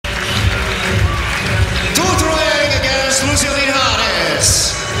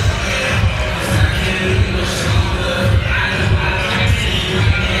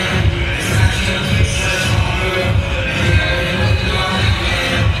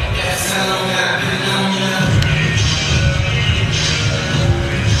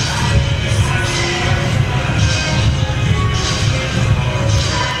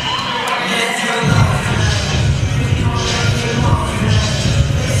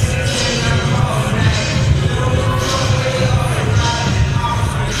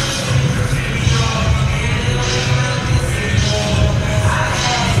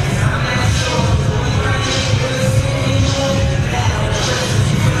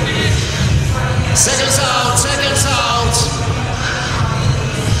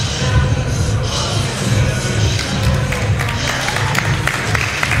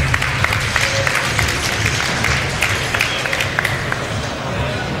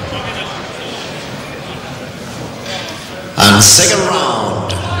And second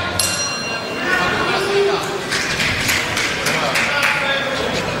round.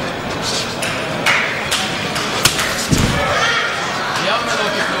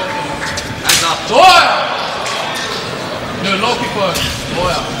 Såja! Nu, low kick först.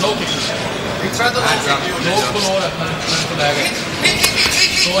 Såja, low kick. Vi trädde Låg på låret när du är på läge.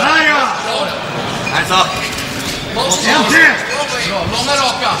 Såja. Alltså. Bra, långa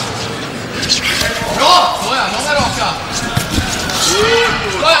raka. Bra! Såja, långa raka.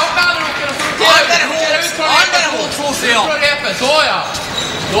 Såja, upp med andra roken och rotera ut från repet. Såja.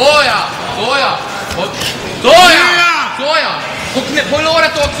 Såja. Såja. Såja. Såja. På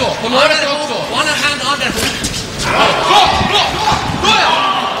låret också. På låret också. One hand under hook. Bra. Såja.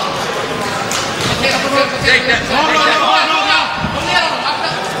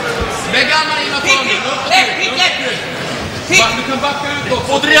 Lägg armarna innanför honom. Du kan backa ut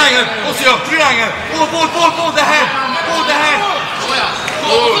också. Och triangel. Och så triangel. Boll det här. Boll det här. Såja.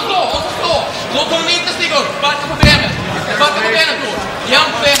 Och så stå. Då kommer vi inte stiga upp. Backa på benet. Backa på benet då. Igen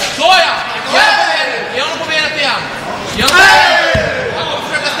på benet. Såja. Igen på benet igen. Igen på benet. Han kommer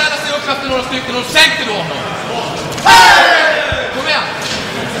försöka ställa sig upp efter några stycken och sänker då honom. Kom igen.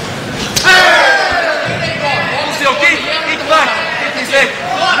 Lucio, kick back. Kick his leg.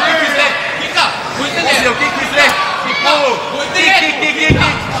 Kicka. Gå inte ner. Lucio, kick his leg. Kick forward. Kick.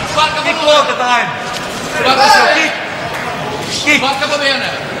 Kick all the time. Lucio, kick. Sparka på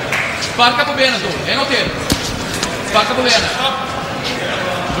benet. Sparka på benet då. En gång till. Sparka på benet.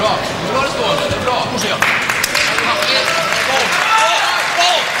 Bra. Nu har det stående. Det är bra.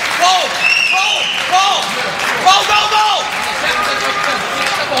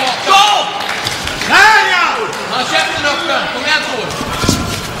 Go! Han har käften öppen. Kom igen, Tor.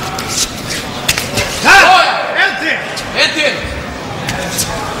 En till. En till.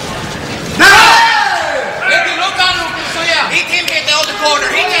 Låt han ropa så igen. Hit him in the other corner.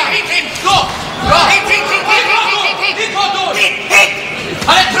 Hit him. Slå. Bra. Hit. Hit på Tor. Hit.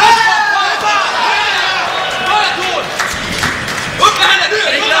 Han är trött. Bra, Tor. Upp med henne.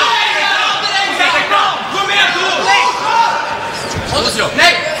 Kom igen, Tor.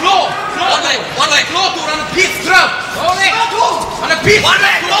 Nej, slå. One leg. Slå, Tor. Han är pisstrött. Han är pisstrött. One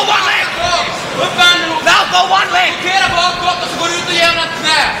leg. Go one leg. Upp med henne. Now go one leg. Rotera bakåt och så går du ut och jämnar ett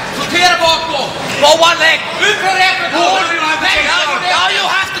knä. Rotera bakåt. Go one leg. Ut från repet. Now you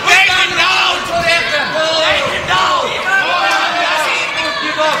have to take him down. Ut från repet. Take him down.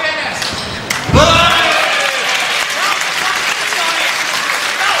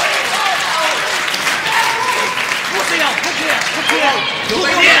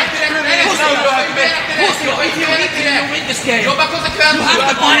 Jobba konsekvent. You have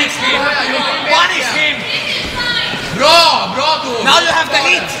to punish him. Punish him. Bra Tor. Now you have to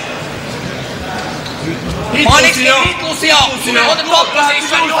hit. Punish him, Lucio. On the top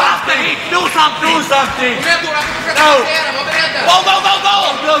position, you have to hit. Do something. Kom igen Tor, han ska försöka hantera. Var beredd.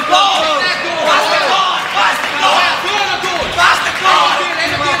 Go. Fast the car.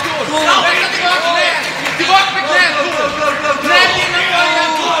 Tillbaka med knät Tor. Knät innanför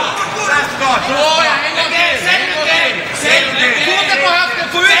igen Tor. Såja, en gång till. Foten på höften,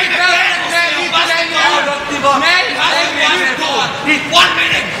 få ut i knät. Lite längre. Nej, ut Tor. Hit 1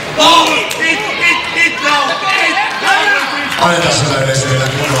 minute. Go. Hit now. Olen tässä löydessä vielä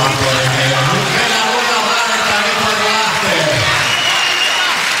kunnon antoinen. Mennään uudella lähdetään, nyt voidaan lähteä.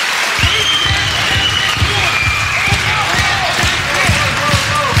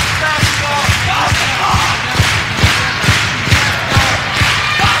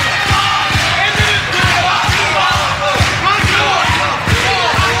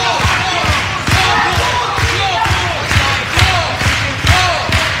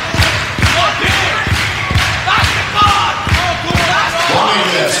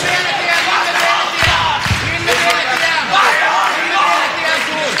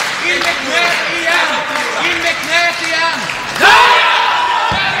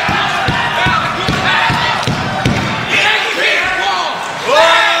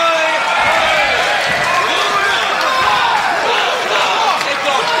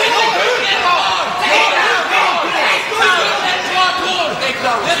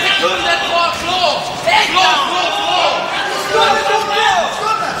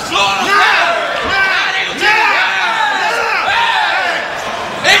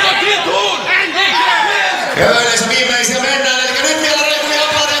 Viimeisiä mennään, eli nyt vielä reikuja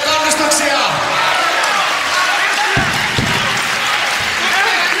aplaudeja kannustuksia.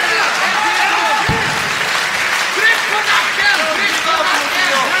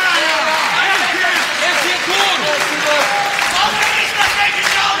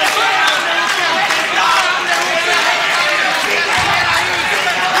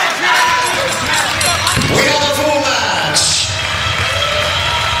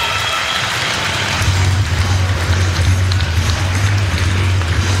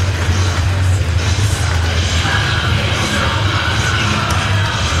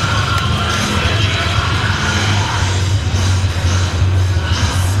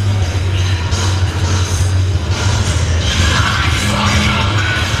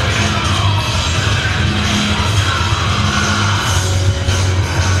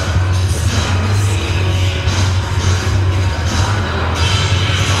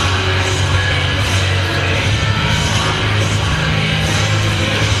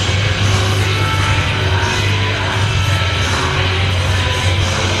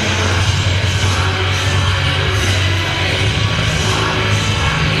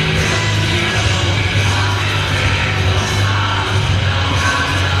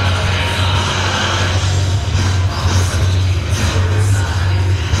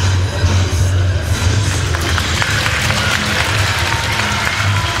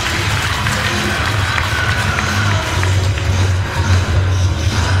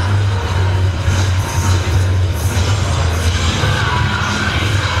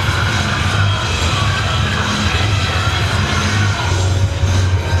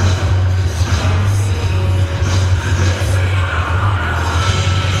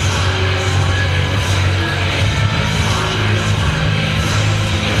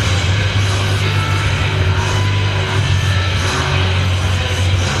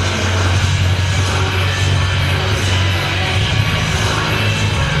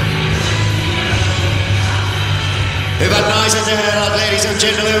 Hyvät naiset ja herrat, ladies and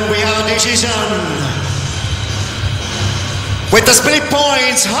gentlemen, we have a decision. With the split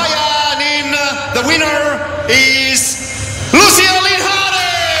points, Hayanin, the winner is